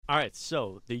All right,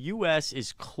 so the U.S.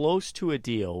 is close to a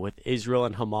deal with Israel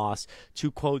and Hamas to,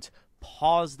 quote,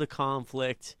 pause the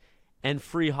conflict and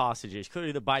free hostages.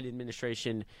 Clearly, the Biden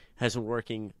administration has been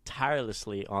working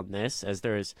tirelessly on this as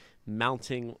there is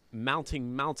mounting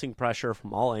pressure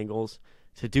from all angles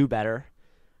to do better.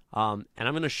 And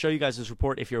I'm going to show you guys this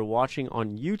report. If you're watching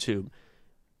on YouTube,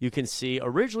 you can see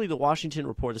originally the Washington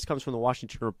report. This comes from the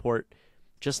Washington report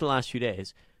just in the last few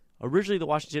days. Originally, the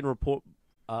Washington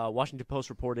Post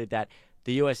reported that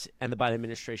the U.S. and the Biden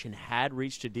administration had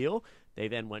reached a deal. They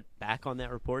then went back on that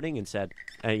reporting and said,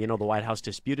 the White House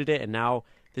disputed it, and now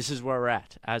this is where we're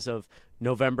at. As of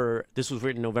November, this was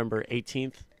written November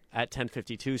 18th at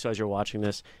 10:52, so as you're watching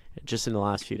this, just in the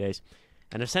last few days.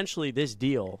 And essentially this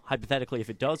deal, hypothetically, if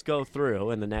it does go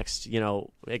through in the next,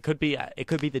 it could be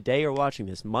the day you're watching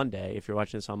this, Monday. If you're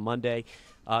watching this on Monday,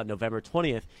 November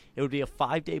 20th, it would be a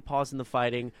 5-day pause in the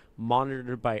fighting,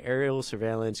 monitored by aerial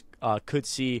surveillance, could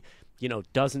see,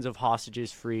 dozens of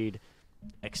hostages freed,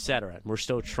 etc. We're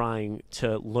still trying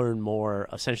to learn more,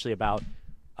 essentially, about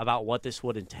what this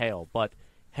would entail. But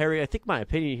Harry, I think my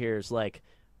opinion here is like,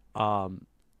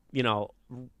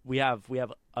 we have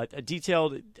a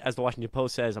detailed, as the Washington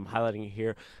Post says, I'm highlighting it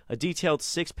here, a detailed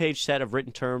 6-page set of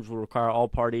written terms will require all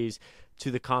parties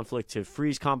to the conflict to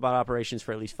freeze combat operations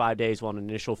for at least 5 days, while an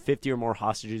initial 50 or more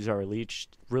hostages are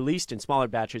released in smaller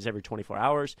batches every 24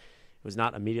 hours. It was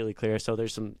not immediately clear, so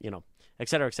there's some, et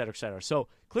cetera, et cetera, et cetera. So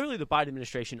clearly the Biden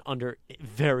administration under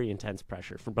very intense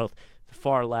pressure from both the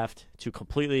far left to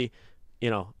completely,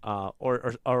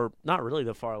 or not really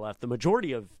the far left, the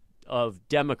majority of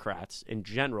Democrats in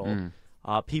general,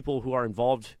 people who are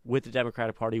involved with the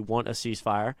Democratic Party want a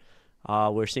ceasefire.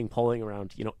 We're seeing polling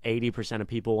around, 80% of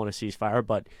people want a ceasefire,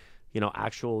 but,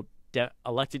 actual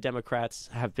elected Democrats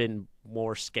have been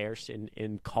more scarce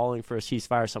in calling for a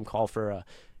ceasefire. Some call for a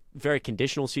very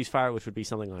conditional ceasefire, which would be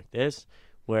something like this,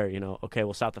 where, okay,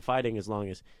 we'll stop the fighting as long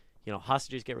as,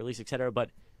 hostages get released, et cetera.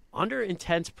 But under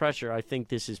intense pressure, I think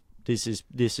this is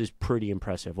pretty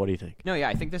impressive. What do you think? No, yeah,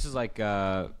 I think this is like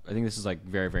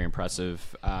very, very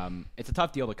impressive. It's a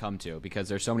tough deal to come to because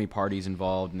there's so many parties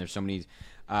involved and there's so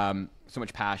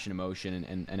much passion, emotion,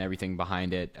 and everything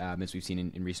behind it. As we've seen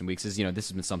in recent weeks, this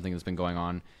has been something that's been going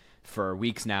on for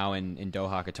weeks now in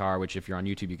Doha, Qatar. Which, if you're on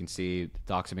YouTube, you can see the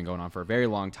talks have been going on for a very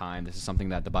long time. This is something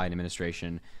that the Biden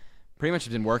administration pretty much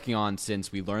has been working on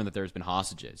since we learned that there's been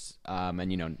hostages.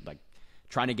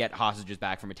 Trying to get hostages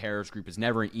back from a terrorist group is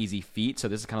never an easy feat. So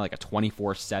this is kind of like a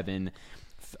 24/7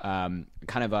 kind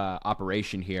of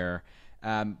operation here.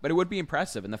 But it would be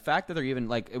impressive. And the fact that they're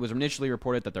even it was initially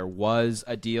reported that there was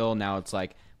a deal. Now it's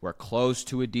like we're close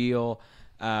to a deal.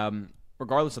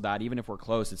 Regardless of that, even if we're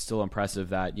close, it's still impressive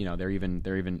that they're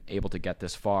even able to get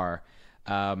this far.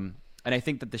 And I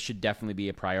think that this should definitely be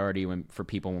a priority for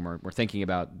people when we're thinking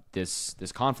about this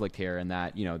conflict here, and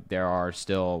that there are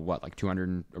still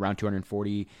around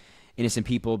 240 innocent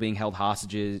people being held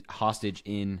hostage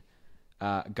in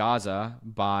Gaza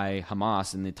by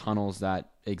Hamas in the tunnels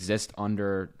that exist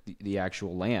under the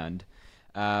actual land.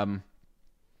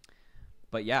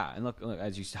 But yeah, and look,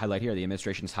 as you highlight here, the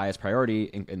administration's highest priority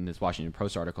in this Washington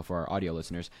Post article for our audio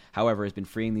listeners, however, has been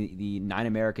freeing the 9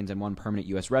 Americans and 1 permanent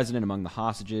U.S. resident among the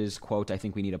hostages. Quote, I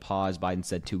think we need a pause, Biden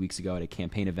said 2 weeks ago at a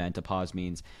campaign event. A pause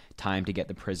means time to get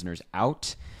the prisoners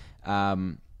out.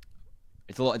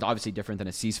 It's obviously different than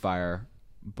a ceasefire,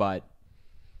 but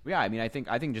yeah, I mean, I think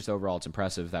just overall it's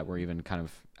impressive that we're even kind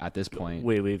of at this point.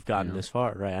 We've gotten this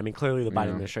far, right? I mean, clearly the Biden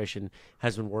administration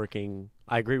has been working.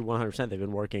 I agree 100%. They've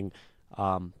been working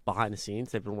behind the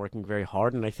scenes. They've been working very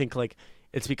hard, and I think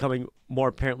it's becoming more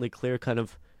apparently clear kind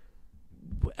of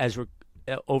as we're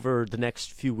over the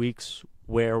next few weeks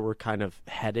where we're kind of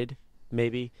headed,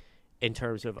 maybe in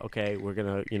terms of, okay, we're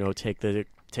gonna take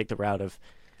the route of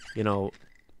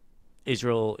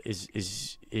Israel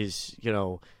is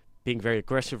being very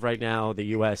aggressive right now. The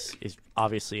U.S. is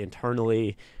obviously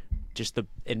internally, just the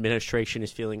administration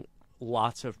is feeling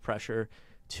lots of pressure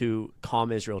to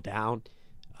calm Israel down.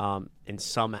 In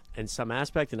some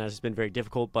aspect, and that has been very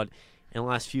difficult. But in the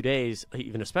last few days,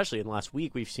 even especially in the last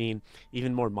week, we've seen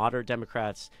even more moderate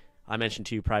Democrats. I mentioned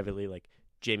to you privately, like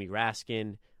Jamie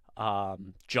Raskin,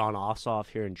 John Ossoff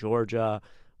here in Georgia,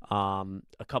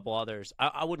 a couple others.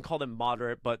 I wouldn't call them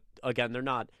moderate, but again, they're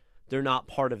not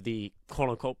part of the quote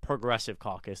unquote progressive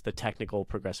caucus, the technical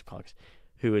progressive caucus,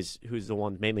 who's the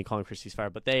one mainly calling for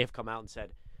ceasefire. But they have come out and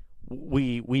said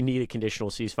we need a conditional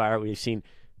ceasefire. We've seen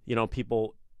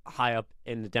people high up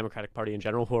in the Democratic Party in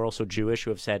general who are also Jewish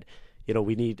who have said,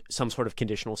 we need some sort of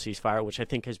conditional ceasefire, which I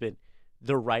think has been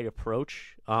the right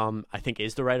approach. I think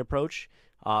is the right approach.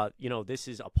 This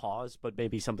is a pause, but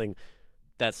maybe something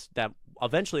that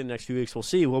eventually in the next few weeks we'll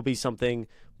see will be something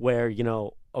where,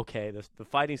 okay, the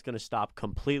fighting's going to stop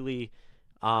completely,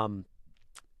 and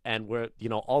where,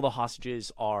 all the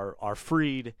hostages are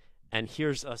freed, and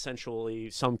here's essentially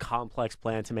some complex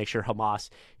plan to make sure Hamas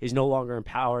is no longer in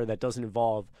power that doesn't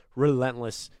involve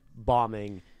relentless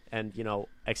bombing and,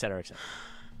 et cetera, et cetera.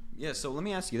 Yeah, so let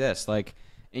me ask you this. Like,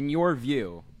 in your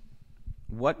view,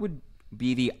 what would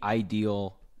be the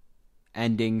ideal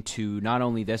ending to not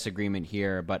only this agreement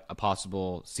here, but a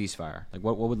possible ceasefire? Like,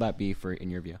 what would that be in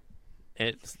your view?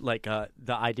 It's like the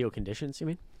ideal conditions, you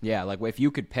mean? Yeah, like if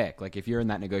you could pick, like if you're in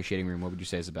that negotiating room, what would you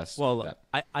say is the best Well, bet?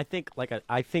 I think and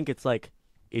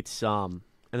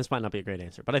this might not be a great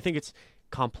answer, but I think it's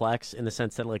complex in the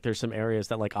sense that like there's some areas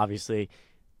that like obviously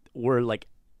we're like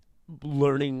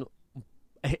learning.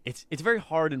 It's very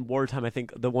hard in wartime. I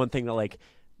think the one thing that like,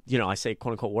 I say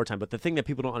quote unquote wartime, but the thing that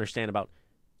people don't understand about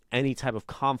any type of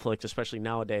conflict, especially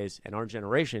nowadays in our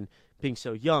generation, being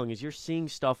so young, is you're seeing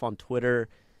stuff on Twitter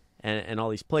and all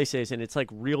these places, and it's like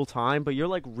real time, but you're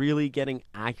like really getting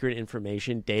accurate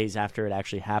information days after it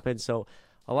actually happens. So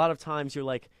a lot of times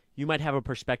you might have a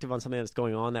perspective on something that's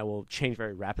going on that will change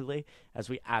very rapidly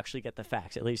as we actually get the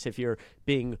facts, at least if you're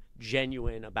being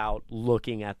genuine about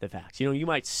looking at the facts. You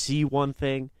might see one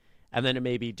thing and then it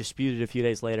may be disputed a few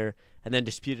days later and then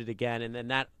disputed again, and then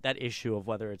that issue of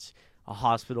whether it's a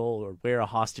hospital or where a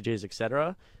hostage is,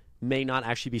 etc., may not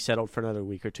actually be settled for another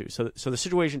week or two. So the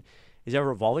situation is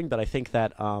ever evolving, but I think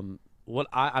that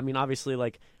obviously,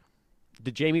 like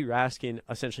the Jamie Raskin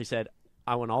essentially said,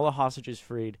 I want all the hostages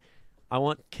freed. I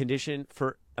want condition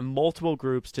for multiple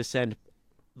groups to send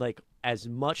like as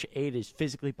much aid as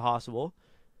physically possible,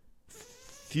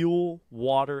 fuel,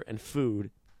 water, and food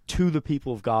to the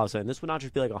people of Gaza. And this would not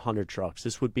just be like 100 trucks.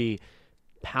 This would be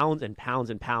pounds and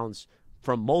pounds and pounds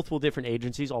from multiple different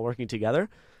agencies all working together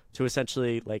to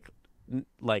essentially like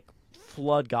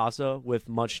flood Gaza with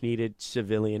much needed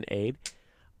civilian aid.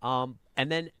 And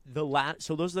then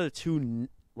so those are the two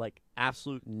like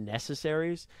absolute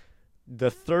necessaries.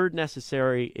 The third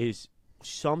necessary is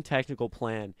some technical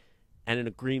plan and an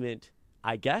agreement,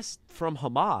 I guess, from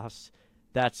Hamas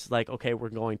that's like, okay, we're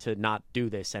going to not do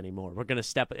this anymore. We're going to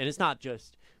step, and it's not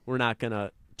just we're not going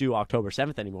to do October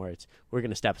 7th anymore. It's we're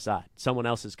going to step aside. Someone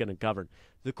else is going to govern.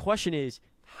 The question is,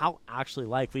 how actually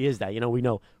likely is that? We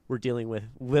know we're dealing with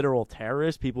literal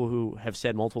terrorists, people who have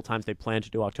said multiple times they plan to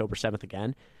do October 7th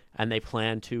again, and they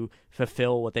plan to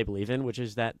fulfill what they believe in, which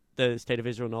is that the state of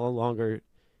Israel no longer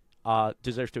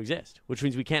deserves to exist, which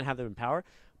means we can't have them in power.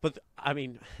 But, I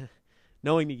mean,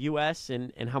 knowing the U.S.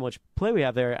 and how much play we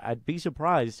have there, I'd be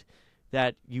surprised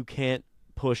that you can't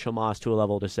push Hamas to a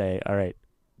level to say, all right,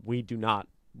 we do not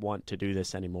want to do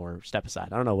this anymore. Step aside.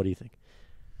 I don't know. What do you think?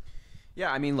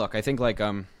 Yeah, I mean, look, I think I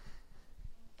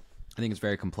think it's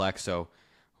very complex. So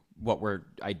what's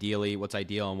ideal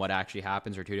and what actually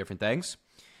happens are two different things.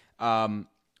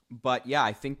 But yeah,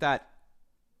 I think that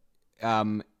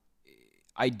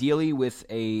ideally with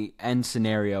a end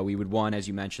scenario, we would want, as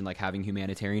you mentioned, like having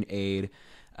humanitarian aid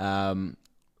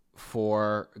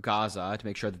for Gaza to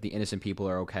make sure that the innocent people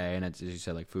are okay. And as you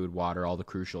said, like food, water, all the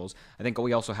crucials. I think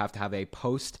we also have to have a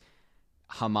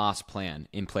post-Hamas plan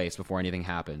in place before anything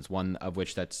happens, one of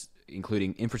which that's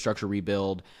including infrastructure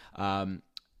rebuild,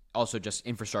 also just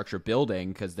infrastructure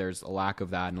building, because there's a lack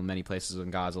of that in many places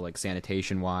in Gaza, like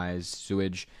sanitation-wise,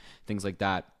 sewage, things like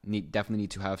that. Definitely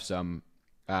need to have some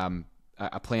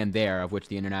a plan there, of which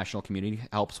the international community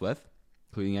helps with,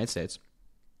 including the United States.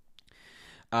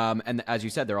 And as you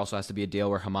said, there also has to be a deal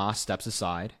where Hamas steps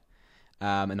aside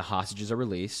and the hostages are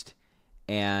released.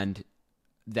 And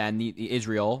then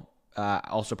Israel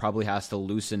also probably has to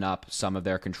loosen up some of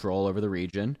their control over the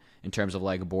region in terms of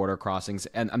like border crossings.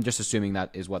 And I'm just assuming that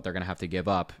is what they're going to have to give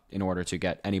up in order to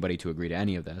get anybody to agree to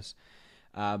any of this.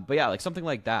 But yeah, like something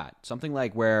like that, something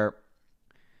like where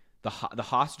the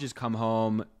hostages come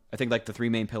home. I think like the three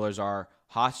main pillars are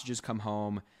hostages come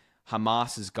home,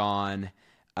 Hamas is gone,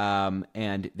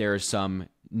 and there's some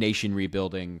nation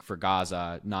rebuilding for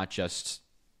Gaza, not just,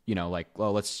 like,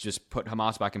 well, let's just put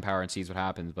Hamas back in power and see what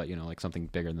happens, but, like something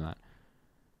bigger than that.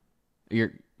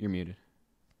 You're muted.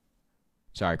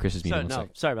 Sorry, Chris is muted.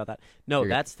 Sorry about that. No,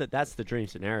 that's the dream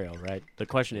scenario, right? The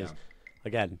question is,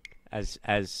 again,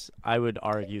 as I would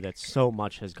argue that so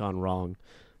much has gone wrong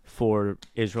for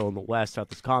Israel and the West throughout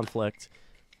this conflict.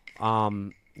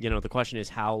 The question is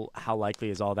how likely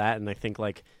is all that? And I think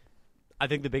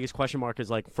the biggest question mark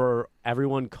is like for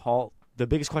everyone the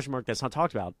biggest question mark that's not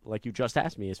talked about, like you just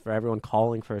asked me, is for everyone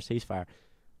calling for a ceasefire.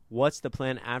 What's the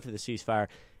plan after the ceasefire?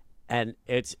 And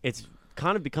it's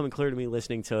kind of becoming clear to me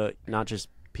listening to not just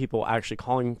people actually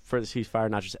calling for the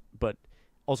ceasefire, but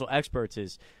also experts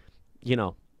is, you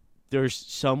know, there's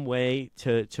some way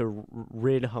to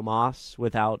rid Hamas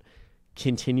without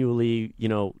continually, you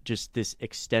know, just this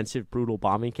extensive, brutal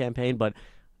bombing campaign. But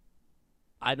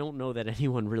I don't know that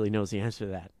anyone really knows the answer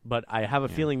to that. But I have a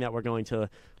feeling that we're going to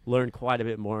learn quite a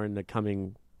bit more in the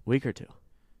coming week or two.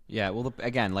 Yeah, well,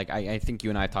 again, like I think you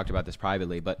and I talked about this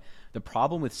privately, but the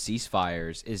problem with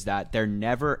ceasefires is that they're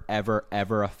never, ever,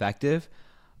 ever effective.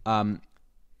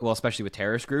 Well, especially with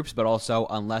terrorist groups, but also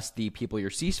unless the people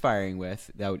you're ceasefiring with,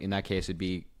 that in that case would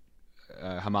be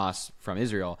Hamas from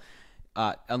Israel,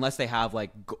 unless they have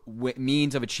like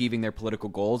means of achieving their political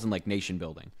goals and like nation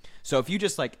building. So if you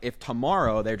just like, if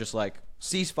tomorrow they're just like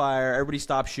ceasefire, everybody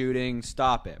stop shooting,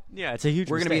 stop it. Yeah, it's a huge.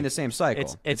 We're going to be in the same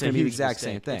cycle. It's going to be the exact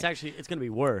same thing. It's going to be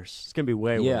worse. It's going to be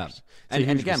way worse.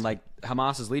 And again, like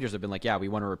Hamas's leaders have been like, yeah, we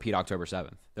want to repeat October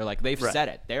 7th. They're like, they've said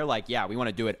it. They're like, yeah, we want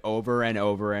to do it over and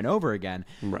over and over again.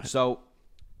 Right. So,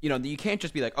 you know, you can't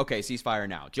just be like, okay, ceasefire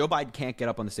now. Joe Biden can't get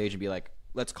up on the stage and be like,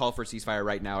 let's call for a ceasefire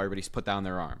right now. Everybody's put down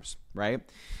their arms, right?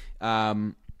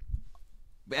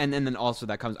 And then also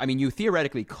that comes, I mean, you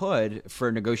theoretically could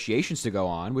for negotiations to go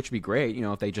on, which would be great, you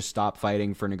know, if they just stop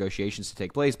fighting for negotiations to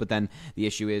take place. But then the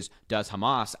issue is, does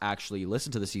Hamas actually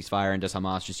listen to the ceasefire, and does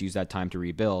Hamas just use that time to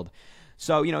rebuild?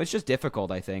 So, you know, it's just difficult,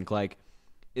 I think. Like,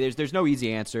 there's no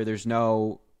easy answer. There's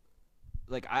no,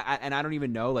 like, I don't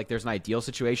even know, like, there's an ideal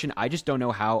situation. I just don't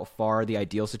know how far the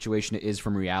ideal situation is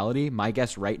from reality. My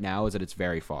guess right now is that it's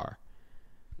very far.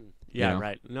 Yeah, you know?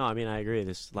 Right. No, I mean, I agree.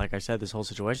 This, like I said, this whole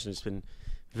situation has been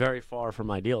very far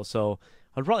from ideal. So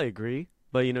I'd probably agree,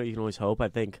 but you know, you can always hope. I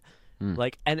think,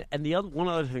 like, and the one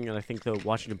other thing that I think the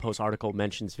Washington Post article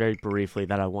mentions very briefly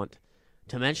that I want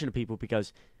to mention to people,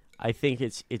 because I think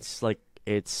it's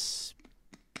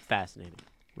fascinating,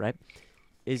 right?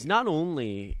 Is not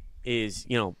only is,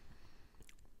 you know,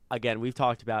 again, we've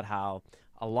talked about how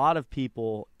a lot of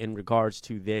people in regards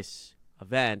to this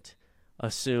event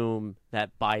assume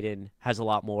that Biden has a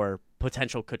lot more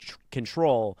potential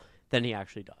control than he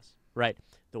actually does, right?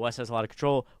 The West has a lot of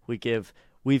control.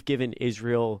 We've given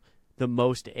Israel the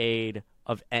most aid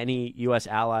of any U.S.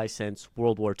 ally since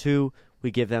World War II.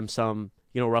 We give them some,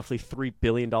 you know, roughly $3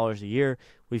 billion a year.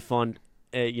 We fund,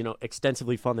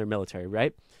 extensively fund their military,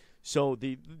 right? So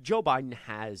Joe Biden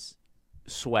has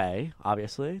sway,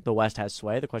 obviously. The West has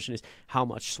sway. The question is how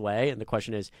much sway, and the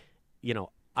question is, you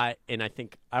know, I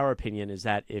think our opinion is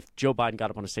that if Joe Biden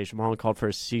got up on a stage tomorrow and called for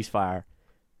a ceasefire,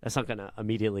 that's not going to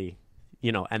immediately,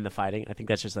 you know, end the fighting. I think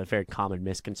that's just a very common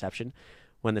misconception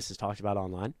when this is talked about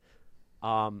online.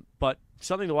 But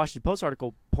something the Washington Post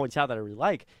article points out that I really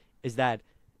like is that,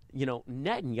 you know,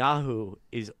 Netanyahu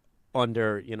is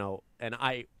under, you know, and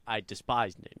I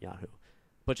despise Netanyahu,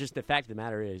 but just the fact of the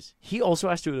matter is he also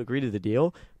has to agree to the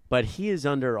deal, but he is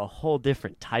under a whole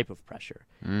different type of pressure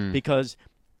because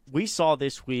we saw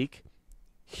this week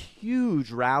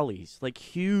huge rallies, like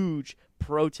huge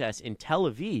protests in Tel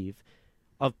Aviv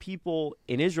of people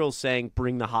in Israel saying,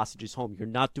 bring the hostages home. You're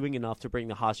not doing enough to bring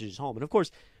the hostages home. And of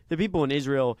course, the people in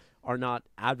Israel are not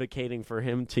advocating for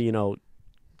him to, you know,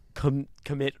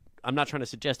 commit. I'm not trying to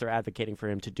suggest they're advocating for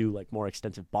him to do like more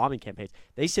extensive bombing campaigns.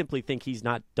 They simply think he's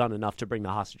not done enough to bring the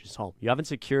hostages home. You haven't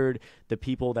secured the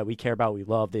people that we care about, we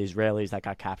love, the Israelis that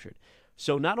got captured.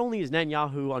 So not only is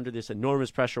Netanyahu under this enormous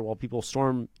pressure while people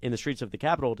storm in the streets of the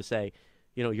capital to say,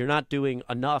 you know, you're not doing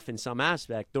enough in some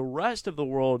aspect, the rest of the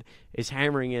world is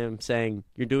hammering him saying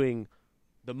you're doing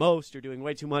the most, you're doing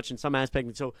way too much in some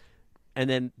aspect. And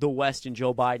then the West and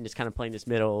Joe Biden is kind of playing this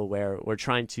middle where we're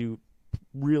trying to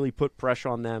really put pressure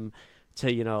on them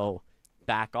to, you know,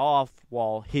 back off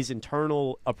while his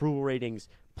internal approval ratings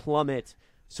plummet.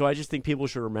 So I just think people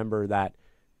should remember that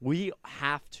we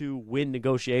have to win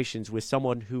negotiations with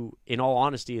someone who, in all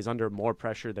honesty, is under more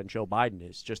pressure than Joe Biden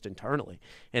is just internally,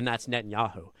 and that's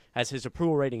Netanyahu, as his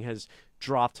approval rating has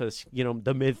dropped to, you know,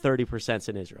 the mid 30%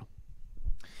 in Israel.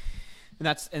 And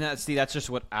that's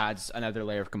just what adds another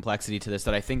layer of complexity to this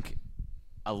that I think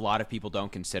a lot of people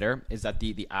don't consider, is that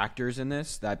the actors in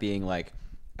this, that being like,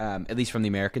 at least from the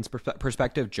Americans'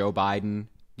 perspective, Joe Biden,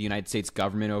 the United States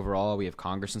government overall, we have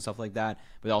Congress and stuff like that,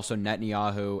 but also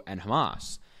Netanyahu and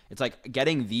Hamas. It's like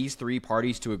getting these three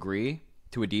parties to agree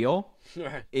to a deal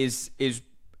is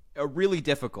really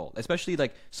difficult, especially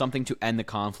like something to end the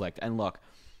conflict. And look,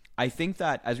 I think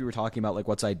that as we were talking about like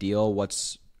what's ideal,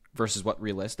 what's versus what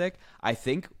realistic, I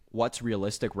think what's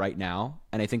realistic right now,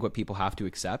 and I think what people have to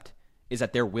accept, is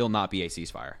that there will not be a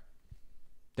ceasefire.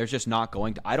 There's just not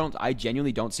going to. I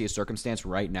genuinely don't see a circumstance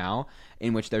right now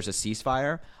in which there's a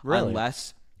ceasefire,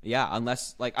 unless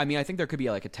like, I mean, I think there could be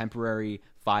like a temporary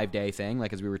 5-day thing,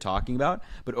 like as we were talking about,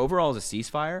 but overall as a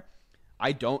ceasefire,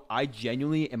 I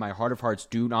genuinely, in my heart of hearts,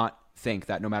 do not think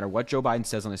that no matter what Joe Biden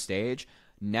says on the stage,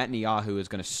 Netanyahu is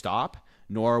going to stop,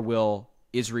 nor will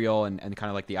Israel and kind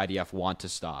of like the IDF want to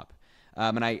stop.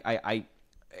 And I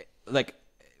like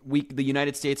the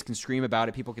United States can scream about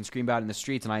it. People can scream about it in the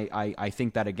streets. And I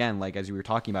think that, again, like as we were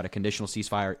talking about, a conditional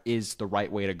ceasefire is the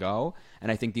right way to go.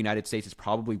 And I think the United States is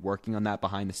probably working on that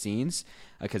behind the scenes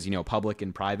because, public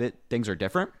and private things are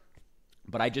different.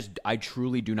 But I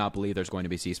truly do not believe there's going to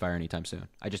be a ceasefire anytime soon.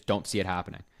 I just don't see it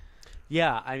happening.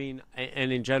 Yeah, I mean,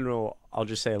 and in general, I'll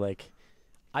just say, like,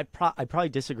 I probably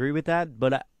disagree with that,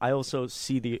 but I also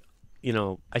see the,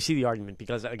 I see the argument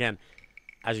because, again,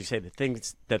 as you say, the thing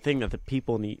that the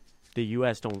people in the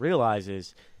U.S. don't realize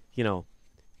is,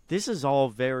 this is all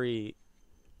very,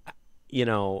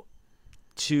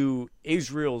 to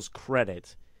Israel's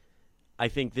credit, I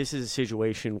think this is a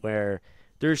situation where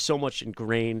there's so much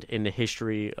ingrained in the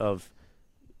history of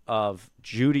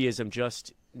Judaism,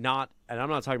 just not, and I'm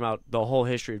not talking about the whole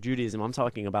history of Judaism, I'm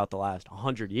talking about the last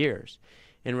 100 years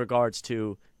in regards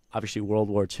to, obviously, World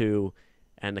War II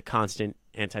and the constant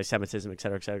anti-Semitism, et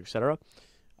cetera, et cetera, et cetera.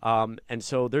 And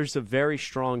so there's a very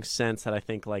strong sense that I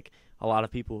think, like, a lot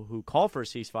of people who call for a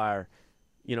ceasefire,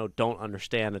 don't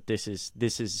understand that this is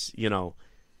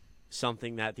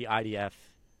something that the IDF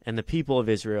and the people of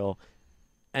Israel,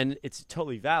 and it's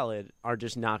totally valid, are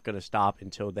just not going to stop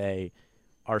until they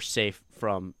are safe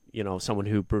from, someone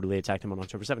who brutally attacked them on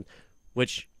October 7th,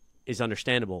 which is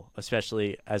understandable,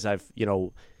 especially as I've,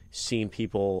 seen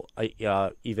people,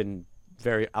 even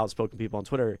very outspoken people on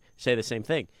Twitter, say the same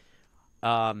thing.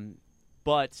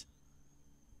 But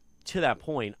to that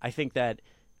point, I think that,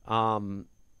 I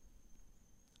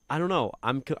don't know,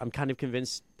 I'm kind of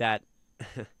convinced that,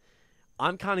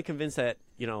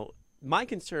 my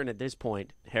concern at this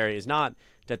point, Harry, is not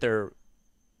that there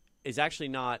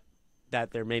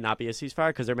may not be a ceasefire,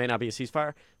 because there may not be a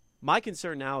ceasefire. My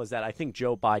concern now is that I think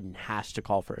Joe Biden has to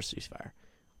call for a ceasefire.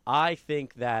 I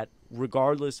think that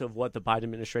regardless of what the Biden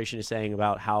administration is saying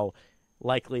about how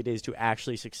likely it is to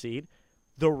actually succeed,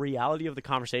 the reality of the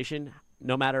conversation,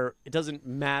 it doesn't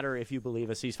matter if you believe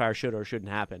a ceasefire should or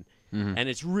shouldn't happen. Mm-hmm. And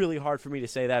it's really hard for me to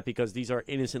say that because these are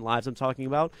innocent lives I'm talking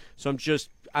about. So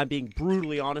I'm being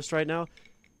brutally honest right now.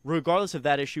 Regardless of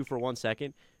that issue for 1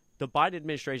 second, the Biden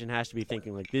administration has to be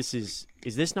thinking, like, is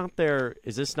this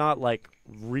not like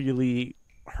really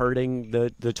hurting the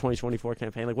 2024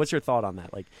 campaign? Like, what's your thought on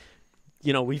that? Like,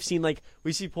 we see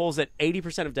polls that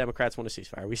 80% of Democrats want a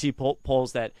ceasefire. We see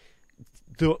polls that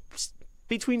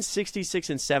between 66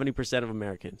 and 70% of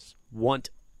Americans want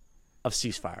a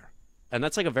ceasefire. And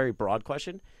that's like a very broad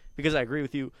question, because I agree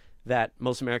with you that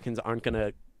most Americans aren't going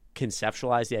to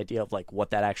conceptualize the idea of, like, what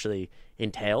that actually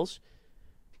entails.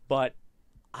 But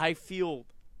I think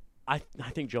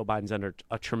Joe Biden's under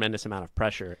a tremendous amount of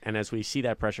pressure. And as we see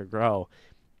that pressure grow,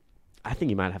 I think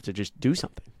he might have to just do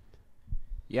something.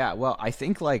 Yeah, well, I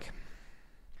think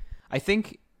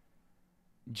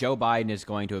Joe Biden is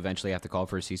going to eventually have to call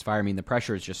for a ceasefire. I mean, the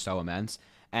pressure is just so immense.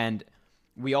 And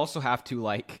we also have to,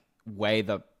 like, weigh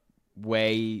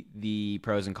the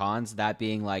pros and cons. That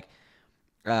being, like,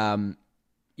 the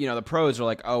pros are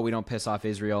like, oh, we don't piss off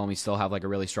Israel and we still have, like, a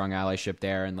really strong allyship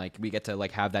there. And, like, we get to,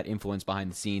 like, have that influence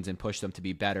behind the scenes and push them to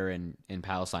be better in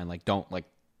Palestine. Like, don't, like,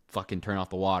 fucking turn off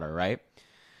the water, right?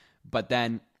 But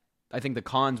then I think the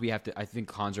cons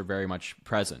cons are very much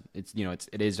present.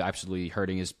 It is absolutely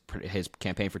hurting his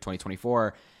campaign for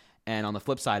 2024. And on the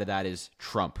flip side of that is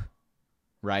Trump,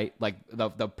 right? Like,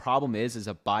 the problem is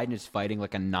that Biden is fighting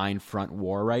like a 9-front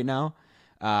war right now.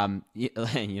 I've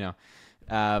been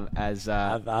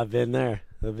there.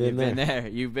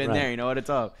 You've been there. You know what it's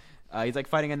up. He's like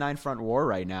fighting a 9-front war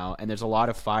right now, and there's a lot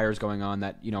of fires going on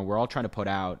that we're all trying to put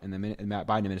out, and the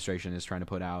Biden administration is trying to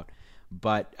put out.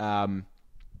 But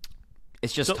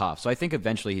it's just tough. So I think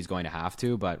eventually he's going to have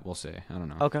to, but we'll see. I don't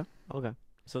know. Okay.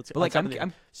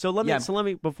 So let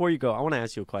me before you go, I want to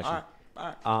ask you a question.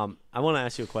 All right. I want to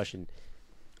ask you a question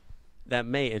that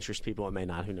may interest people and may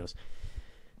not. Who knows?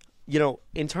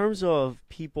 In terms of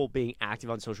people being active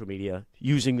on social media,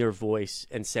 using their voice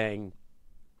and saying,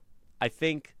 I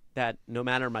think that no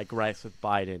matter my gripes with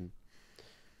Biden,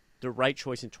 the right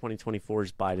choice in 2024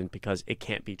 is Biden because it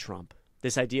can't be Trump.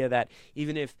 This idea that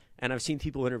even if, and I've seen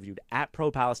people interviewed at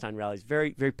pro-Palestine rallies,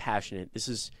 very, very passionate.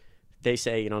 They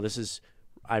say,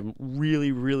 I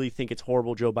really, really think it's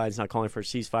horrible Joe Biden's not calling for a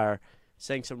ceasefire,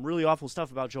 saying some really awful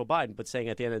stuff about Joe Biden, but saying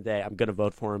at the end of the day, I'm going to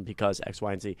vote for him because X,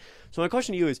 Y, and Z. So my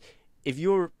question to you is, if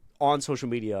you're on social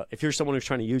media, if you're someone who's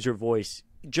trying to use your voice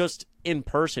just in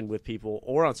person with people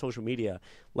or on social media,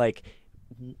 like,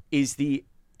 is the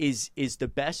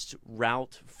best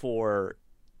route for,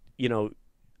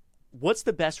 what's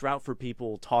the best route for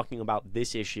people talking about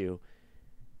this issue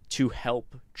to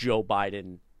help Joe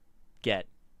Biden get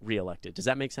reelected? Does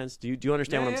that make sense? Do you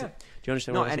understand what I'm saying? Do you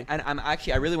understand what I'm saying? And I'm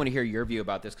actually, I really want to hear your view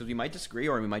about this, because we might disagree,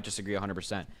 or we might disagree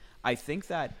 100%. I think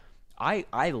that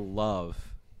I love,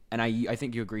 and I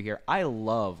think you agree here, I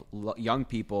love young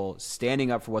people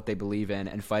standing up for what they believe in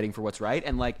and fighting for what's right,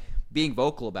 and like being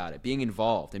vocal about it, being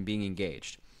involved and being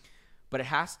engaged. But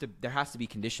there has to be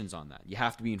conditions on that. You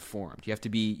have to be informed. You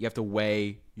have to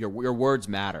weigh your words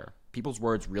matter. People's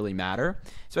words really matter,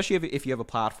 especially if you have a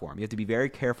platform. You have to be very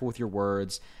careful with your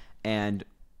words and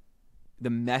the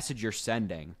message you're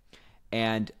sending,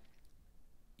 and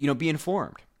be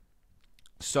informed.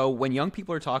 So when young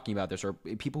people are talking about this, or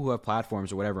people who have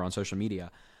platforms or whatever on social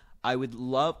media,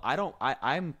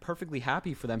 I'm perfectly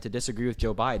happy for them to disagree with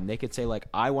Joe Biden. They could say, like,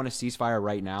 I want a ceasefire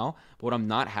right now, but what I'm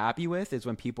not happy with is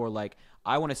when people are like,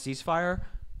 I want a ceasefire,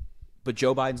 but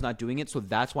Joe Biden's not doing it, so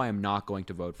that's why I'm not going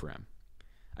to vote for him.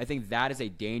 I think that is a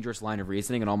dangerous line of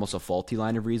reasoning, and almost a faulty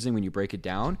line of reasoning when you break it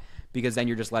down, because then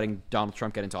you're just letting Donald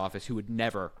Trump get into office, who would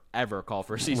never, ever call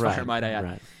for a ceasefire, might I add.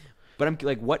 Right. But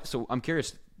I'm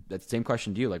curious, that same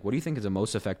question to you, like, what do you think is the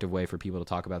most effective way for people to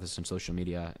talk about this on social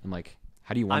media, and like,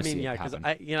 how do you want to see it happen?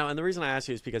 And the reason I ask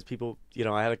you is because people,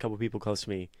 I had a couple people close to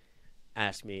me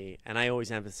ask me, and I always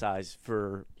emphasize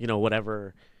for,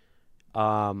 whatever,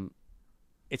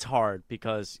 it's hard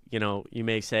because, you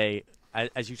may say,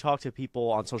 as you talk to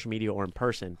people on social media or in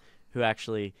person who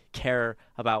actually care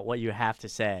about what you have to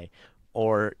say,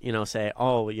 or, say,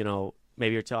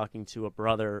 maybe you're talking to a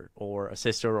brother or a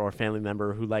sister or a family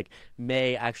member who like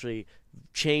may actually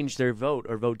change their vote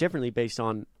or vote differently based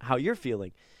on how you're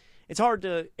feeling. It's hard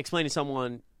to explain to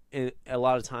someone a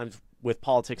lot of times with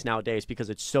politics nowadays because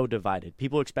it's so divided.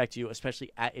 People expect you,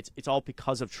 especially it's all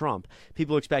because of Trump.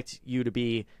 People expect you to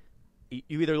be,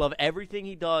 you either love everything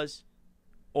he does,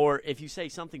 or if you say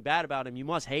something bad about him, you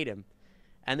must hate him.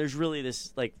 And there's really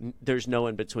this, like, there's no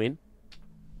in between.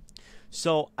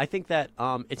 So I think that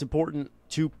it's important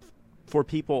for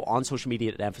people on social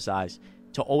media to emphasize,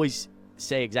 to always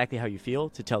say exactly how you feel,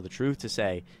 to tell the truth, to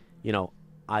say,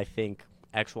 I think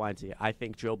X, Y, and Z. I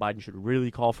think Joe Biden should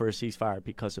really call for a ceasefire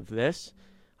because of this.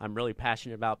 I'm really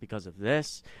passionate about because of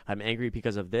this. I'm angry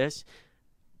because of this.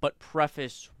 But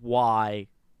preface why,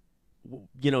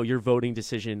 your voting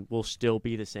decision will still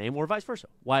be the same, or vice versa,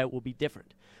 why it will be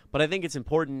different. But I think it's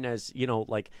important, as,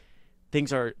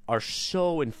 things are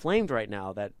so inflamed right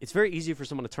now that it's very easy for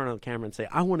someone to turn on the camera and say,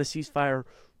 I want a ceasefire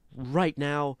right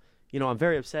now. I'm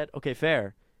very upset. Okay,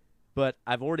 fair. But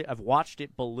I've watched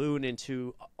it balloon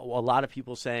into a lot of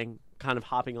people saying, kind of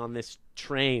hopping on this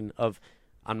train of,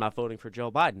 I'm not voting for Joe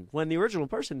Biden, when the original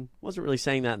person wasn't really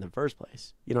saying that in the first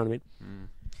place. You know what I mean? Mm.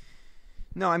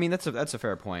 No, I mean, that's a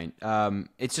fair point.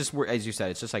 It's just, as you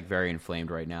said, it's just like very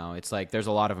inflamed right now. It's like there's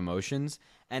a lot of emotions.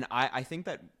 And I think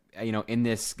that, in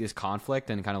this conflict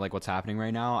and kind of like what's happening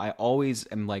right now, I always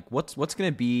am like, what's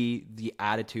going to be the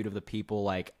attitude of the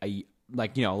people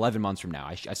 11 months from now?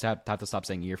 I have to stop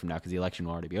saying a year from now because the election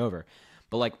will already be over.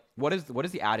 But like, what is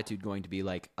the attitude going to be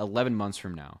like 11 months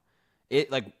from now?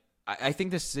 I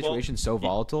think this situation's so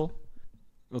volatile.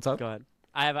 What's up? Go ahead.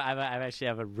 I actually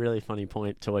have a really funny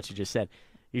point to what you just said.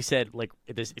 You said like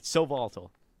it's so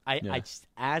volatile. I just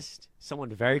asked someone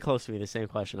very close to me the same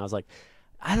question. I was like,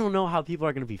 I don't know how people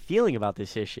are going to be feeling about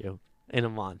this issue in a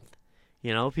month.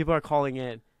 People are calling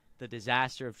it the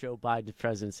disaster of Joe Biden's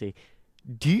presidency.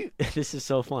 This is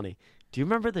so funny. Do you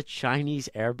remember the Chinese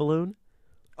air balloon?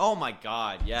 Oh my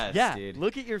God, yes, yeah, dude.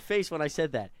 Look at your face when I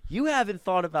said that. You haven't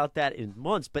thought about that in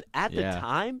months, but at the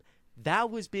time, that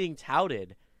was being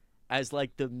touted as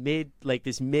like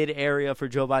this mid area for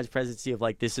Joe Biden's presidency of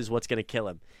like, this is what's going to kill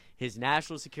him. His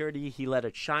national security, he let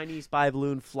a Chinese spy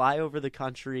balloon fly over the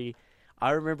country.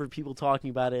 I remember people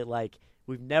talking about it like,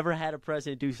 we've never had a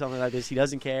president do something like this. He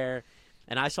doesn't care.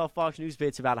 And I saw Fox News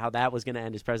bits about how that was going to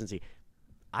end his presidency.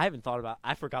 I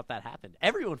forgot that happened.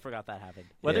 Everyone forgot that happened.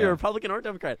 Whether you're Republican or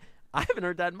Democrat. I haven't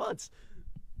heard that in months.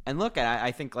 And look,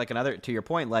 I think like another, to your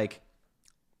point, like,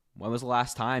 when was the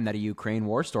last time that a Ukraine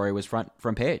war story was front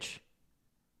page?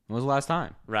 When was the last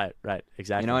time? Right,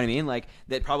 exactly. You know what I mean? Like,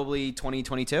 that probably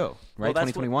 2022, right? Well,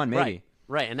 2021, maybe.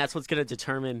 Right, and that's what's going to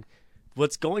determine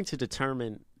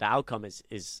the outcome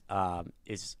is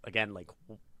again, like,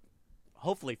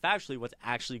 hopefully factually what's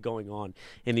actually going on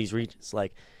in these regions.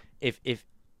 Like,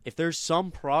 if there's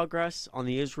some progress on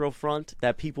the Israel front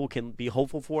that people can be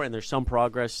hopeful for, and there's some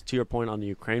progress, to your point, on the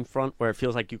Ukraine front, where it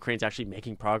feels like Ukraine's actually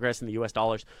making progress and the U.S.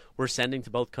 dollars we're sending to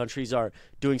both countries are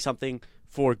doing something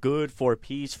for good, for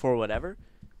peace, for whatever,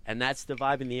 and that's the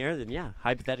vibe in the air, then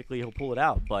hypothetically he'll pull it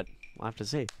out, but we'll have to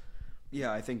see.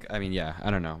 Yeah, I mean, yeah,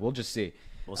 I don't know. We'll just see.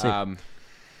 We'll see.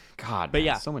 God, But man,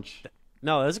 yeah. so much.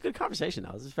 No, that was a good conversation,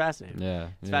 though. This is fascinating. Yeah,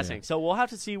 It's fascinating. So we'll have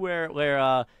to see where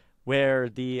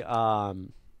the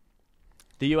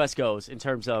U.S. goes in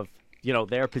terms of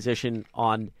their position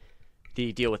on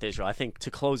the deal with Israel. I think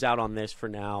to close out on this for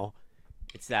now,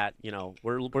 it's that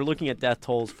we're looking at death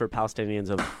tolls for Palestinians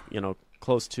of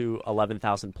close to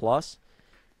 11,000 plus,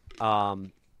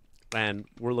 and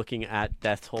we're looking at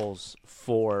death tolls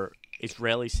for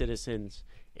Israeli citizens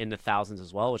in the thousands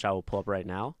as well, which I will pull up right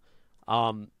now.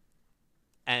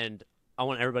 And I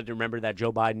want everybody to remember that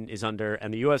Joe Biden is under,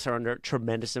 and the U.S. are under,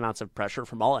 tremendous amounts of pressure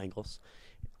from all angles.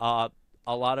 A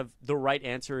lot of the right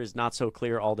answer is not so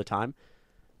clear all the time.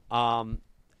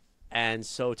 And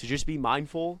so to just be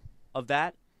mindful of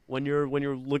that when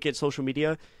you're looking at social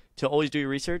media, to always do your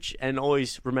research and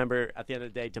always remember at the end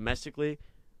of the day, domestically,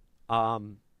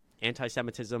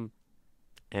 anti-Semitism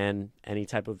and any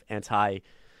type of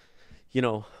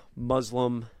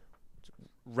Muslim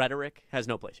rhetoric has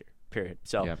no place here, period.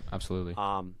 So yeah, absolutely.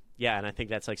 Yeah, and I think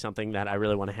that's like something that I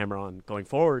really want to hammer on going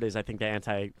forward is I think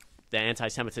the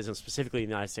anti-Semitism specifically in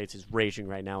the United States is raging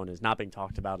right now and is not being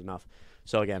talked about enough.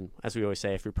 So again, as we always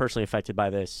say, if you're personally affected by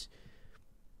this,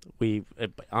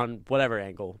 on whatever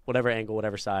angle,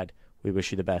 whatever side, we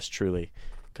wish you the best, truly,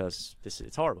 because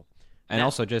it's horrible. And now,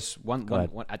 also, just one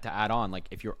to add on, like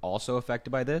if you're also affected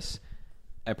by this,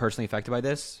 personally affected by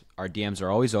this, our DMs are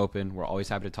always open. We're always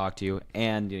happy to talk to you.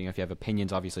 And if you have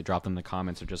opinions, obviously drop them in the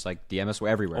comments or just like DM us. We're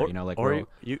everywhere.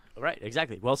 Right,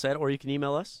 exactly. Well said. Or you can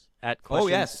email us at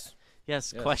questions.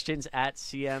 Yes. Questions at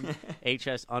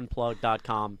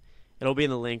cmhsunplug.com. It'll be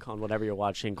in the link on whatever you're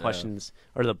watching. Questions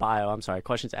or the bio. I'm sorry.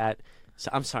 Questions at.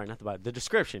 I'm sorry, not the bio. The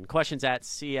description. Questions at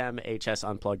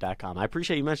cmhsunplug.com. I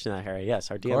appreciate you mentioning that, Harry. Yes,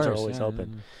 our DMs are always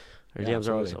open. Our DMs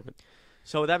are always open.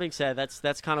 So with that being said,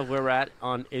 that's kind of where we're at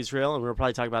on Israel, and we'll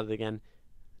probably talk about it again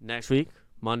next week,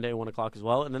 Monday, 1 o'clock as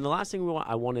well. And then the last thing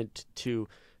I wanted to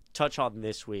touch on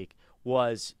this week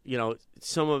was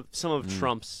some of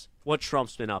what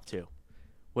Trump's been up to,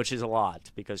 which is a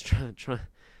lot because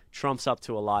Trump's up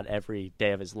to a lot every day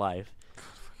of his life.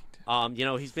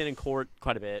 He's been in court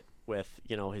quite a bit with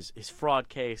his fraud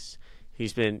case.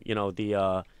 He's been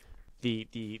the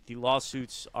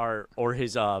lawsuits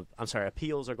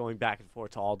appeals are going back and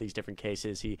forth to all these different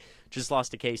cases. He just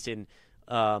lost a case in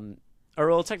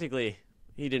technically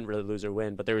he didn't really lose or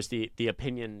win, but there was the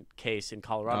opinion case in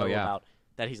Colorado about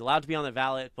that he's allowed to be on the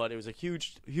ballot, but it was a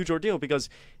huge ordeal because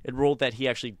it ruled that he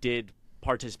actually did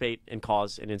participate and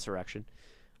cause an insurrection.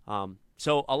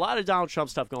 So a lot of Donald Trump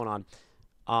stuff going on.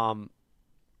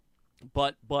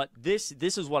 But this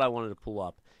is what I wanted to pull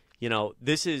up.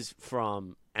 This is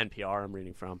from NPR I'm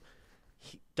reading from.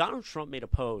 Donald Trump made a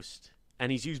post,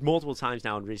 and he's used multiple times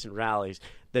now in recent rallies,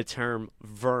 the term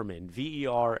vermin,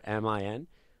 vermin.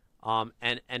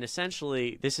 And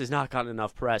essentially, this has not gotten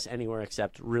enough press anywhere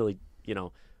except really,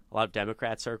 a lot of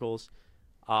Democrat circles.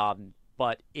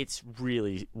 But it's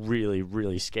really, really,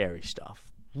 really scary stuff.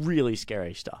 Really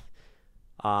scary stuff.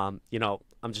 I'm going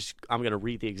to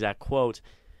read the exact quote.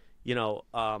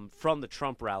 From the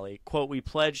Trump rally, quote, "We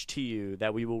pledge to you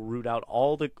that we will root out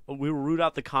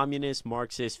the communists,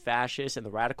 Marxists, fascists, and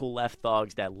the radical left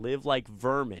thugs that live like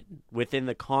vermin within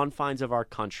the confines of our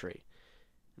country."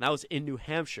 And that was in New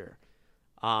Hampshire,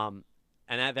 and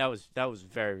that was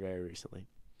very, very recently.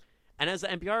 And as the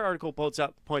NPR article points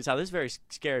out, this is very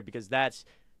scary because that's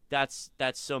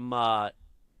some I'll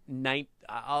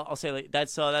say like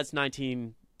that's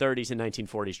 1930s and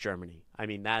 1940s Germany. I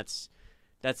mean that's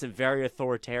a very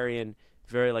authoritarian,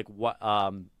 very like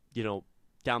down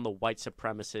the white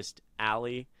supremacist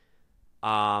alley.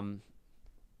 And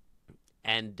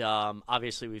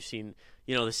obviously we've seen,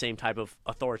 the same type of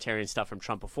authoritarian stuff from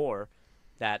Trump before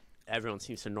that everyone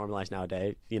seems to normalize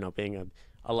nowadays, being an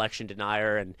election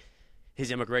denier and his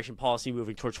immigration policy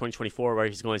moving towards 2024 where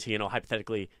he's going to,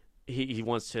 hypothetically, he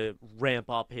wants to ramp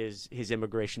up his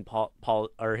immigration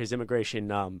his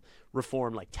immigration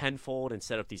reform like tenfold and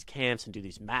set up these camps and do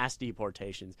these mass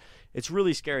deportations. It's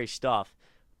really scary stuff.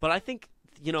 But I think,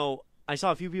 I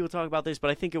saw a few people talk about this,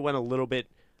 but I think it went a little bit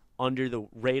under the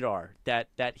radar that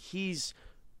he's,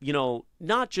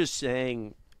 not just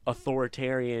saying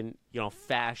authoritarian,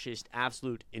 fascist,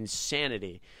 absolute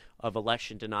insanity of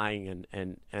election denying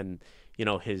and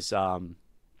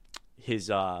his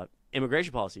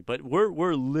immigration policy, but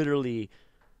we're literally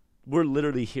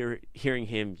hearing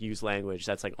him use language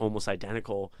that's like almost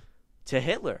identical to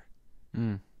Hitler.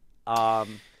 And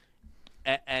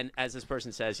as this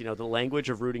person says, the language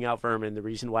of rooting out vermin, the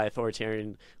reason why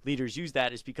authoritarian leaders use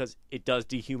that is because it does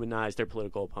dehumanize their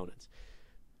political opponents.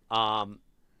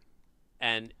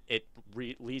 and it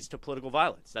leads to political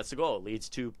violence. That's the goal. It leads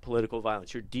to political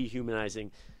violence. You're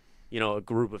dehumanizing, a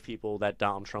group of people that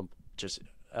Donald Trump just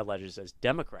alleges as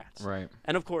Democrats. Right.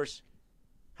 And of course,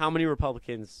 how many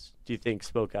Republicans do you think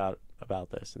spoke out about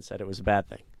this and said it was a bad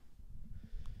thing?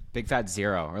 Big fat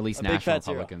zero, or at least national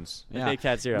Republicans. Yeah. Big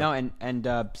fat zero. No, and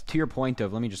to your point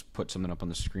of, let me just put something up on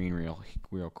the screen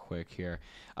real quick here.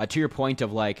 To your point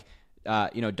of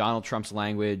Donald Trump's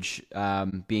language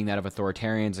being that of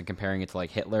authoritarians and comparing it to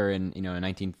like Hitler in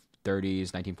 1930s,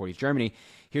 1940s Germany.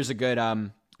 Here's a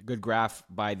good graph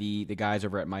by the guys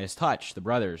over at Midas Touch, the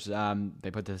brothers.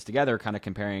 They put this together, kind of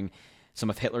comparing some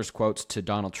of Hitler's quotes to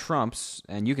Donald Trump's,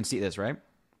 and you can see this, right?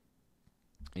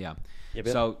 Yeah. Yep.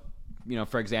 So,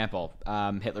 for example,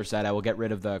 Hitler said, "I will get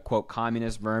rid of the, quote,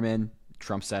 communist vermin."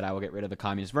 Trump said, "I will get rid of the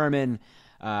communist vermin."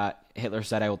 Hitler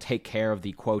said, "I will take care of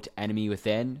the, quote, enemy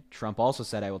within." Trump also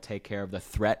said, "I will take care of the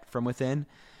threat from within."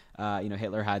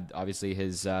 Hitler had, obviously,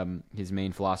 his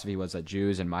main philosophy was that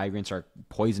Jews and migrants are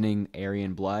poisoning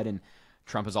Aryan blood, and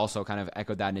Trump has also kind of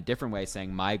echoed that in a different way,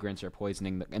 saying migrants are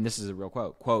poisoning, and this is a real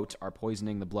quote, "are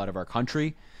poisoning the blood of our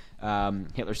country."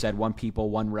 Hitler said, "One people,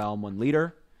 one realm, one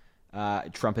leader."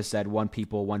 Trump has said, "One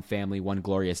people, one family, one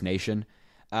glorious nation."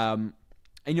 And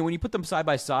when you put them side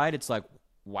by side, it's like,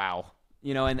 wow.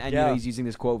 He's using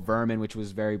this quote "vermin," which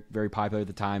was very, very popular at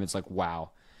the time. It's like,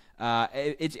 wow.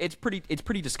 It's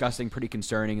pretty disgusting, pretty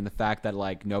concerning, and the fact that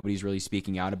like nobody's really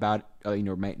speaking out about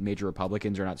it, major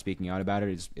Republicans are not speaking out about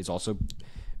it is also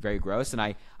very gross. And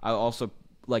I also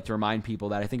like to remind people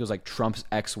that I think it was like Trump's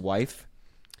ex-wife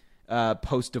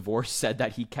post divorce said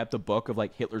that he kept a book of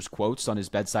like Hitler's quotes on his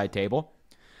bedside table.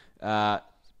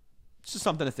 It's just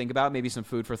something to think about, maybe some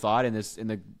food for thought in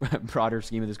the broader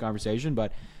scheme of this conversation.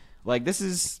 But like this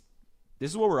is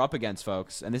what we're up against,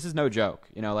 folks, and this is no joke.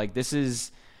 This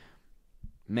is.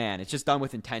 Man, it's just done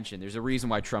with intention. There's a reason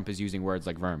why Trump is using words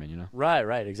like vermin,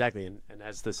 Right, exactly. And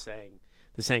as the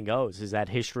saying goes, is that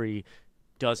history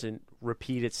doesn't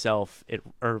repeat itself.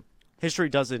 History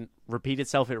doesn't repeat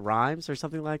itself. It rhymes or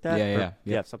something like that.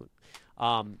 Yeah. Something.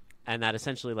 And that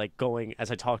essentially, like going,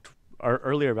 as I talked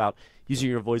earlier about using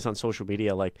your voice on social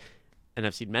media, like, and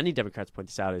I've seen many Democrats point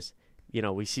this out, is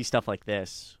we see stuff like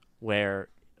this where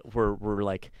we're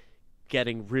like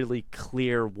getting really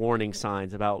clear warning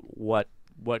signs about what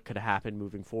could happen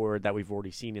moving forward that we've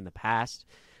already seen in the past.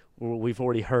 We've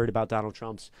already heard about Donald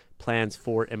Trump's plans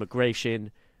for immigration,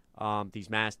 these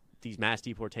mass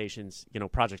deportations,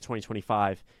 Project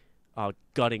 2025,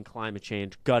 gutting climate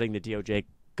change, gutting the DOJ,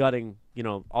 gutting,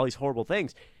 all these horrible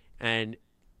things. And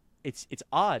it's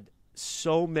odd.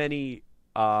 So many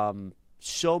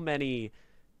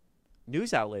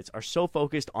news outlets are so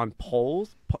focused on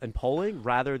polls and polling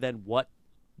rather than what,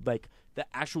 like, the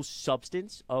actual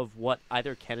substance of what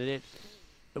either candidate,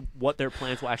 what their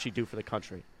plans will actually do for the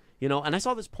country, And I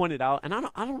saw this pointed out, and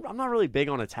I'm not really big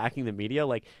on attacking the media.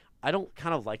 Like, I don't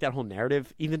kind of like that whole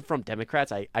narrative, even from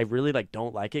Democrats. I really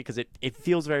don't like it because it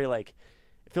feels very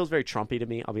Trumpy to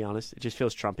me. I'll be honest. It just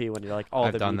feels Trumpy when you're like, oh,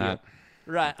 I've the done media.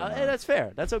 that. Right. That's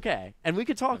fair. That's okay. And we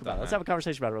could talk about it. Let's have a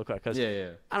conversation about it real quick. Cause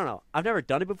I don't know. I've never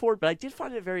done it before, but I did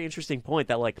find it a very interesting point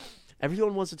that like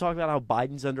everyone wants to talk about how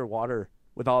Biden's underwater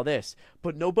with all this,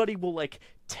 but nobody will like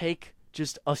take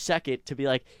just a second to be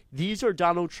like, these are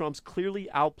Donald Trump's clearly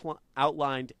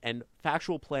outlined and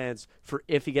factual plans for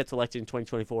if he gets elected in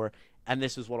 2024, and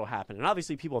this is what will happen. And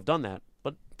obviously people have done that,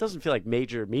 but it doesn't feel like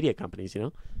major media companies,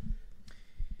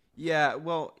 Yeah,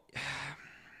 well,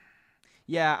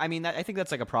 yeah, I mean, I think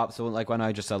that's like a problem. So like when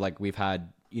I just said like we've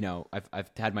had, I've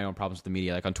had my own problems with the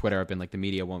media. Like on Twitter, I've been like the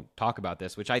media won't talk about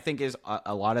this, which I think is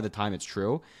a lot of the time it's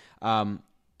true.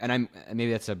 And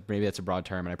maybe that's a broad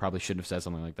term, and I probably shouldn't have said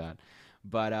something like that.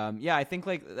 But yeah, I think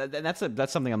like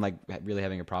that's something I'm like really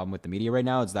having a problem with the media right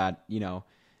now. Is that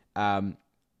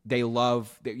they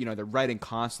love they're writing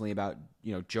constantly about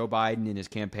Joe Biden and his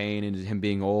campaign and him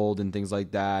being old and things like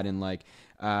that, and like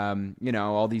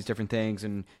all these different things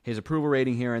and his approval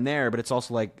rating here and there. But it's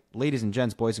also like, ladies and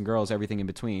gents, boys and girls, everything in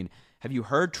between. Have you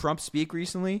heard Trump speak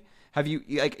recently? Have you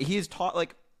he has taught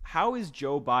like how is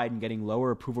Joe Biden getting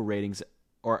lower approval ratings?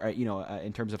 Or,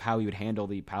 in terms of how he would handle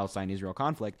the Palestine-Israel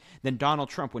conflict, than Donald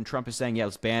Trump when Trump is saying, yeah,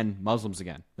 let's ban Muslims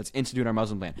again. Let's institute our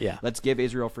Muslim ban. Yeah. Let's give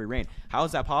Israel free reign. How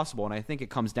is that possible? And I think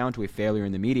it comes down to a failure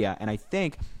in the media. And I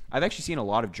think I've actually seen a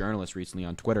lot of journalists recently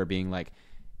on Twitter being like,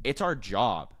 it's our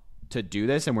job to do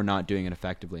this, and we're not doing it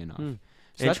effectively enough.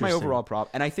 So that's my overall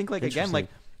problem. And I think, like, again, like,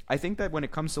 I think that when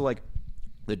it comes to, like,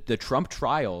 the Trump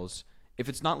trials, if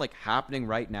it's not, like, happening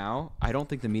right now, I don't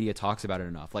think the media talks about it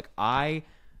enough. Like,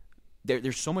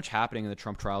 there's so much happening in the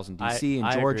Trump trials in D.C.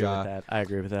 and Georgia. I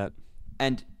agree with that.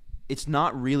 And it's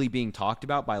not really being talked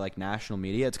about by like national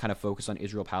media. It's kind of focused on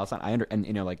Israel, Palestine. And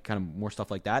you know, like kind of more stuff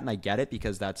like that. And I get it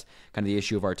because that's kind of the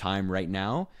issue of our time right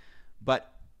now. But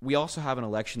we also have an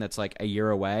election that's like a year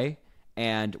away.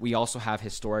 And we also have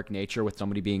historic nature with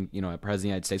somebody being, you know, a president of the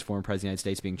United States, former president of the United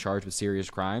States being charged with serious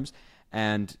crimes.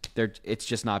 And it's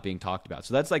just not being talked about.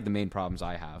 So that's like the main problems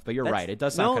I have. But you're right. It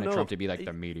does sound kind of Trump to be like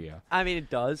the media. I mean, it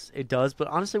does. It does. But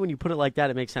honestly, when you put it like that,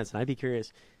 it makes sense. And I'd be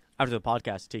curious after the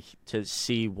podcast to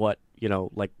see what, you know,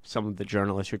 like some of the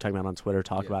journalists you're talking about on Twitter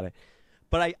talk about it.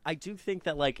 But I do think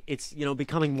that, like, it's, you know,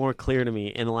 becoming more clear to me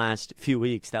in the last few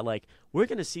weeks that, like, we're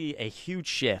going to see a huge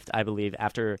shift, I believe,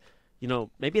 after, you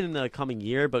know, maybe in the coming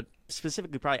year, but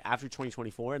specifically probably after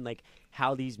 2024, and like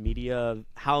how media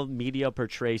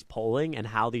portrays polling and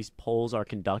how these polls are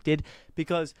conducted,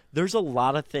 because there's a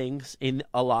lot of things in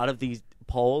a lot of these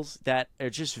polls that are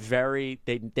just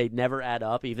they never add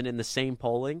up, even in the same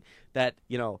polling that,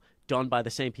 you know, done by the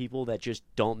same people, that just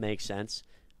don't make sense.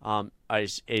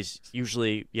 Is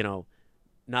usually, you know,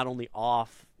 not only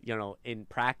off, you know, in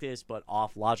practice, but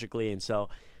off logically. And so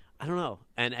I don't know.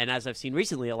 And as I've seen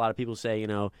recently, a lot of people say, you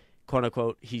know, quote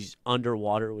unquote, he's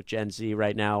underwater with Gen Z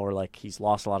right now, or like he's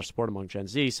lost a lot of support among Gen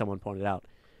Z. Someone pointed out,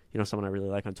 you know, someone I really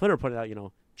like on Twitter pointed out, you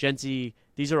know, Gen Z,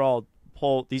 these are all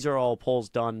polls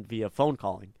done via phone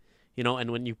calling, you know,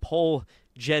 and when you poll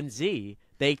Gen Z,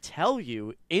 they tell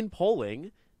you in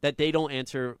polling that they don't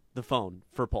answer the phone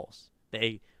for polls.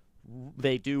 They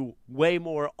do way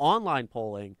more online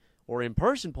polling or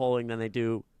in-person polling than they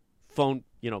do phone,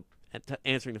 you know,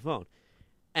 answering the phone.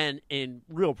 And in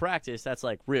real practice, that's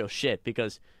like real shit,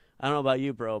 because I don't know about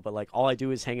you, bro, but like all I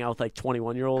do is hang out with like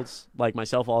 21-year-olds like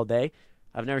myself all day.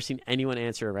 I've never seen anyone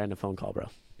answer a random phone call, bro.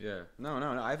 Yeah. No.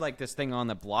 I have like this thing on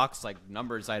that blocks like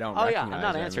numbers I don't recognize. Yeah, I'm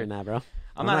not answering that, bro.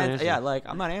 I'm not answering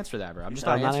that, bro. I'm just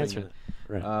not answering that.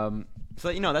 Right. So,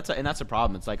 you know, that's a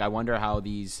problem. It's like I wonder how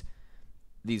these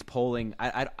polling,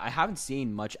 I haven't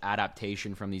seen much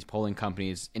adaptation from these polling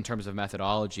companies in terms of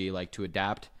methodology, like to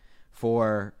adapt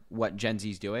for what Gen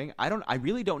Z's doing. I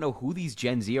really don't know who these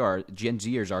Gen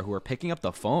Zers are who are picking up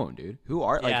the phone, dude. Who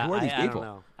are these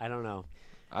people? I don't know.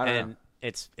 And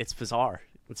it's bizarre.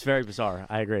 It's very bizarre.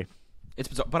 I agree. It's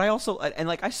bizarre. But I also, and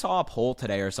like I saw a poll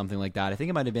today or something like that. I think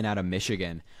it might have been out of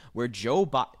Michigan, where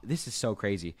this is so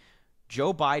crazy.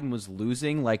 Joe Biden was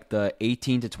losing like the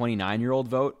 18 to 29-year-old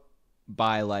vote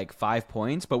by like 5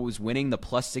 points, but was winning the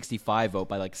plus 65 vote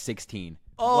by like 16.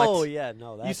 Oh, what? Yeah,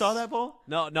 no. You saw that poll?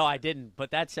 No, I didn't.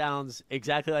 But that sounds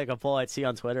exactly like a poll I'd see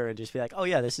on Twitter and just be like, oh,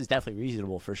 yeah, this is definitely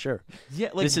reasonable for sure. Yeah,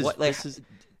 like this is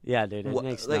yeah, dude, it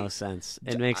makes no sense.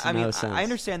 It makes no sense. I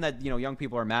understand that, you know, young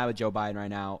people are mad with Joe Biden right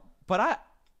now, but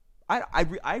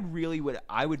I really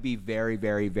would be very,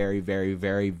 very, very, very,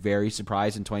 very, very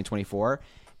surprised in 2024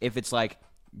 if it's like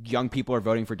young people are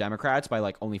voting for Democrats by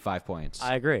like only 5 points.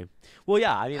 I agree. Well,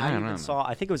 yeah, I mean, I even saw,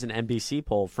 I think it was an NBC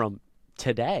poll from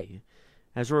today,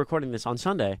 as we're recording this on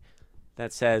Sunday,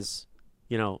 that says,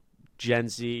 you know, Gen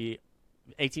Z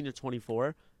 18 to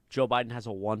 24, Joe Biden has a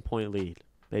 1-point lead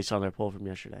based on their poll from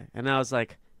yesterday. And I was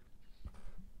like,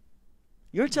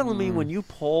 you're telling me when you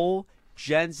poll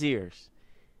Gen Zers,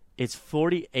 it's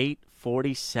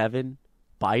 48-47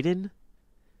 Biden?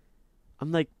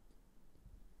 I'm like,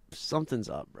 something's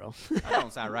up, bro. That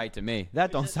don't sound right to me.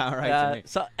 That don't sound right to me.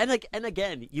 So and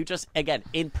again,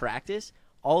 in practice,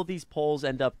 all these polls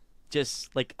end up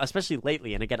just like, especially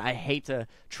lately. And again, I hate to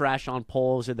trash on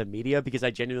polls or the media because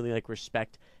I genuinely like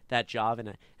respect that job,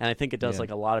 and I think it does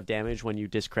like a lot of damage when you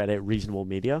discredit reasonable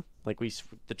media, like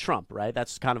the Trump, right?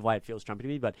 That's kind of why it feels Trumpy to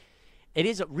me. But it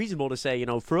is reasonable to say, you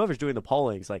know, for whoever's doing the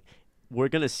pollings, like we're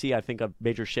gonna see, I think, a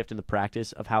major shift in the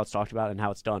practice of how it's talked about and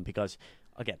how it's done, because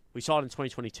again, we saw it in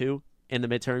 2022 in the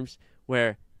midterms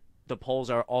where the polls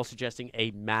are all suggesting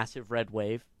a massive red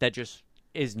wave that just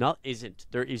isn't.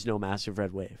 There is no massive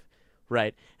red wave,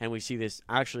 right? And we see this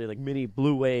actually like mini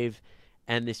blue wave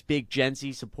and this big Gen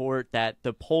Z support that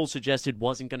the polls suggested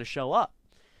wasn't going to show up.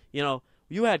 You know,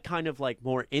 you had kind of like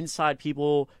more inside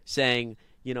people saying,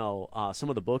 you know, some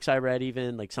of the books I read,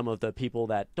 even like some of the people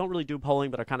that don't really do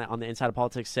polling but are kind of on the inside of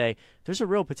politics, say there's a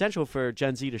real potential for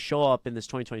Gen Z to show up in this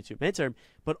 2022 midterm.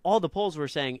 But all the polls were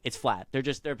saying it's flat.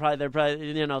 They're probably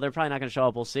you know, they're probably not going to show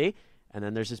up. We'll see. And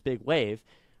then there's this big wave.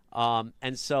 And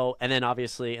then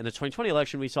obviously in the 2020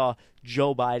 election, we saw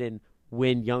Joe Biden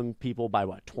win young people by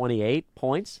what, 28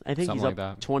 points? I think something he's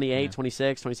up 28,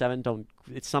 26, 27.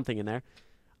 It's something in there.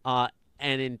 And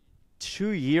in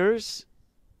 2 years,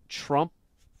 Trump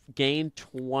gained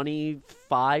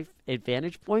 25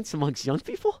 advantage points amongst young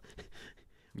people.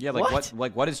 Yeah,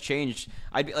 what has changed?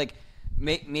 I'd be like,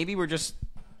 maybe we're just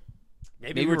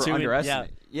maybe we're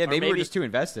underestimating. Yeah, maybe we're just too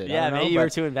invested. Yeah, I don't know, maybe we're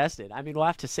too invested. I mean, we'll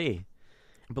have to see.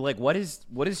 But like, what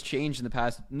has changed in the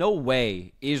past? No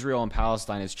way Israel and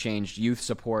Palestine has changed youth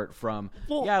support from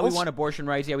we want abortion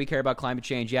rights, we care about climate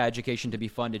change, education to be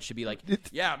funded should be like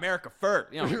America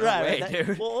first. No way,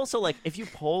 dude. Well, also like if you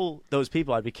poll those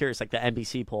people, I'd be curious. Like the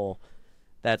NBC poll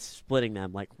that's splitting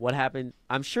them. Like what happened?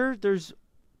 I'm sure there's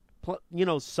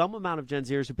some amount of Gen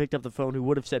Zers who picked up the phone who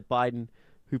would have said Biden,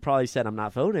 who probably said I'm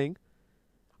not voting.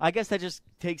 I guess that just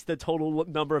takes the total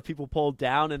number of people polled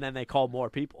down, and then they call more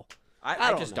people.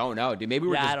 I just don't know, dude. Maybe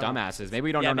we're just dumbasses. Maybe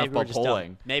we don't know enough about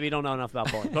polling. Maybe we don't know enough about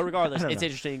polling. But regardless, it's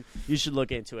interesting. You should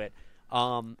look into it.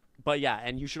 But yeah,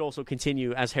 and you should also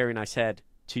continue, as Harry and I said,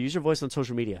 to use your voice on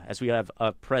social media, as we have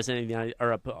a president of the United,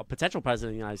 or a potential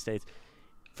president of the United States.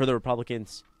 For the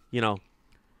Republicans,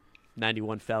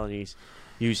 91 felonies,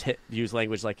 use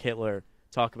language like Hitler,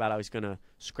 talk about how he's going to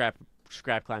scrap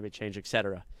climate change,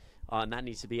 etc. And that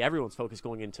needs to be everyone's focus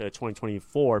going into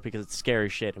 2024 because it's scary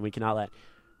shit, and we cannot let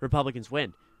Republicans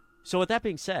win. So with that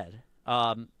being said,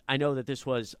 I know that this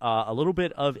was a little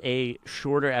bit of a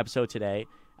shorter episode today.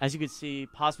 As you can see,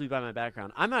 possibly by my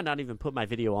background, I might not even put my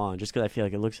video on just because I feel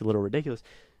like it looks a little ridiculous.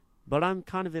 But I'm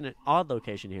kind of in an odd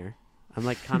location here. I'm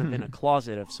like kind of in a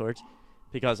closet of sorts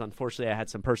because unfortunately I had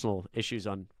some personal issues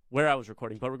on where I was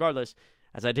recording. But regardless,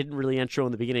 as I didn't really intro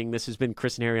in the beginning, this has been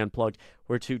Chris and Harry Unplugged.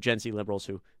 We're two Gen Z liberals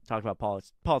who talk about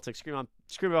politics,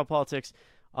 scream about politics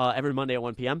every Monday at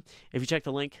 1 p.m. If you check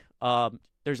the link,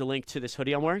 there's a link to this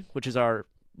hoodie I'm wearing, which is our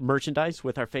merchandise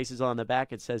with our faces on the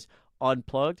back. It says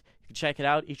Unplugged. You can check it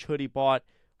out. Each hoodie bought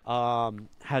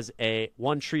has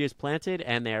one tree is planted,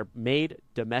 and they're made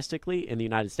domestically in the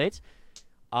United States.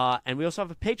 And we also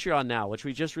have a Patreon now, which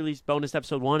we just released bonus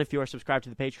episode 1. If you are subscribed to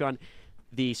the Patreon,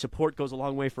 the support goes a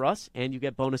long way for us, and you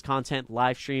get bonus content,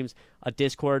 live streams, a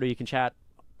Discord, or you can chat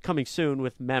coming soon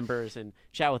with members and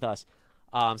chat with us.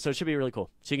 So it should be really cool.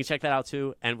 So you can check that out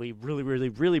too. And we really, really,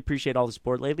 really appreciate all the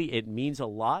support lately. It means a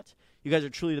lot. You guys are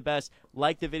truly the best.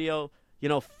 Like the video,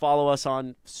 follow us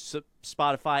on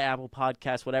Spotify, Apple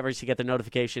Podcasts, whatever, so you get the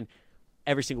notification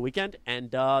every single weekend.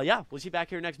 And we'll see you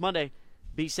back here next Monday.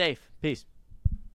 Be safe. Peace.